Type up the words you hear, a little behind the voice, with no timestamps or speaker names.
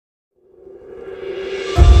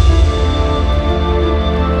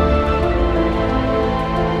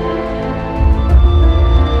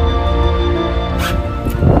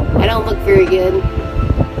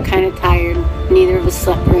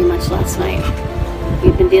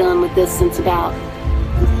We've been dealing with this since about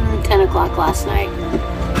 10 o'clock last night.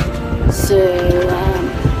 So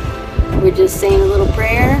we're just saying a little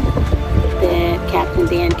prayer that Captain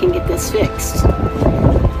Dan can get this fixed,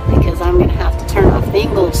 because I'm going to have to turn off the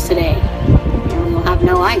Ingalls today, and we will have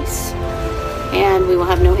no ice, and we will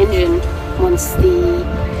have no engine once the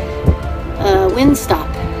winds stop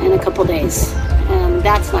in a couple days, and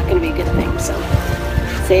that's not going to be a good thing. So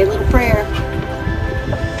say a little prayer.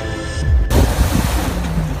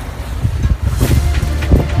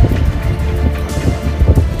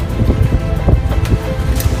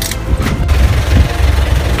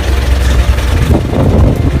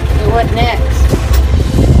 What next?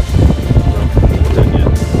 Done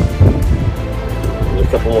yet. There's a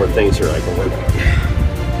couple more things here I can work on.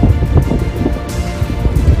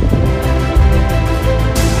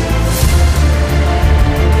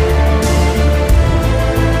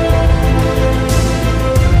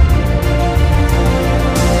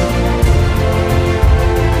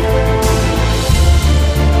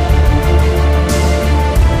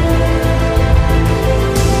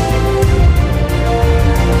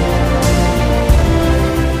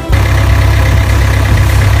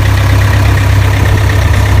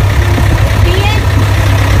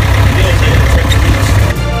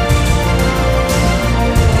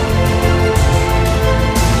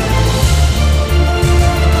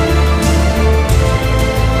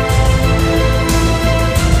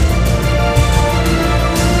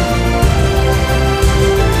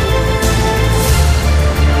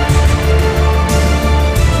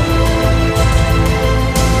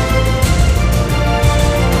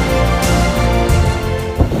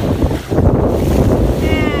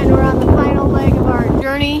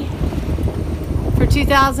 For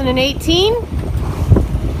 2018,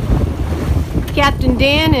 Captain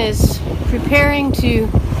Dan is preparing to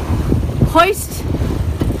hoist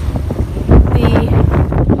the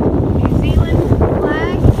New Zealand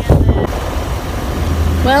flag.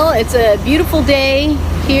 Well, it's a beautiful day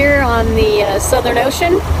here on the Southern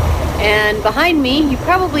Ocean, and behind me, you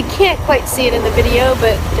probably can't quite see it in the video,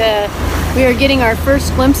 but we are getting our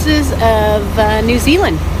first glimpses of New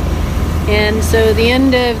Zealand. And so the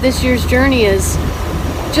end of this year's journey is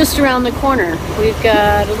just around the corner. We've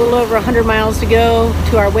got a little over 100 miles to go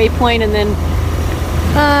to our waypoint, and then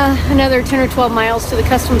another 10 or 12 miles to the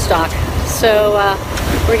customs dock. So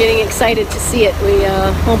we're getting excited to see it. We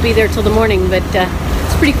won't be there till the morning, but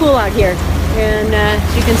it's pretty cool out here. And as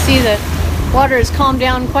you can see, the water has calmed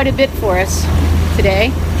down quite a bit for us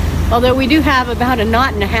today. Although we do have about a 1.5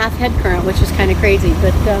 knot head current, which is kind of crazy.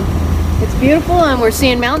 But it's beautiful, and we're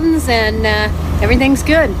seeing mountains, and everything's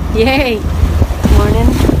good. Yay! Morning.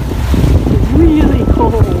 It's really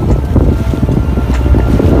cold.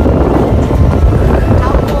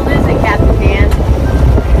 How cold is it, Captain Dan?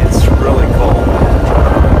 It's really cold. I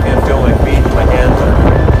feel my feet and my hands are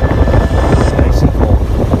icy cold.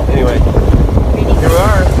 Anyway, here we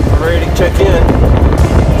are. We're ready to check in.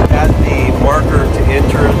 At the marker to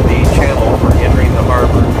enter the channel for entering the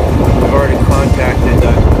harbor. We've already contacted a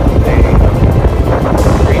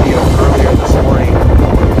radio earlier this morning,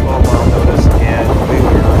 12-mile notice, and we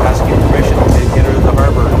were asking permission to enter the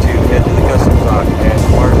harbor to head to the customs dock at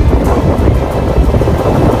Martin.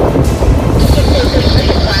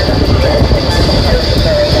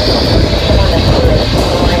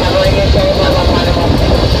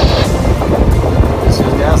 This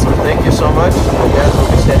is Dazzler. Thank you so much. And Dazzler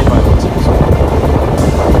will be standing by once it's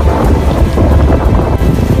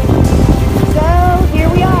So here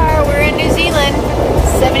we are. We're in New Zealand.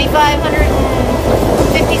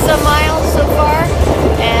 7,550 some miles so far,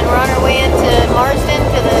 and we're on our way into Marsden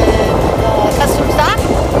to the customs dock,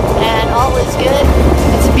 and all is good.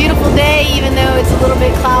 It's a beautiful day, even though it's a little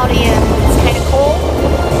bit cloudy and it's kind of cold.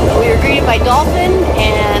 We were greeted by dolphins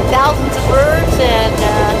and thousands of birds, and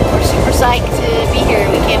we're super psyched to be here.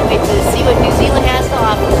 We can't wait to see what New Zealand has to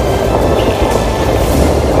offer.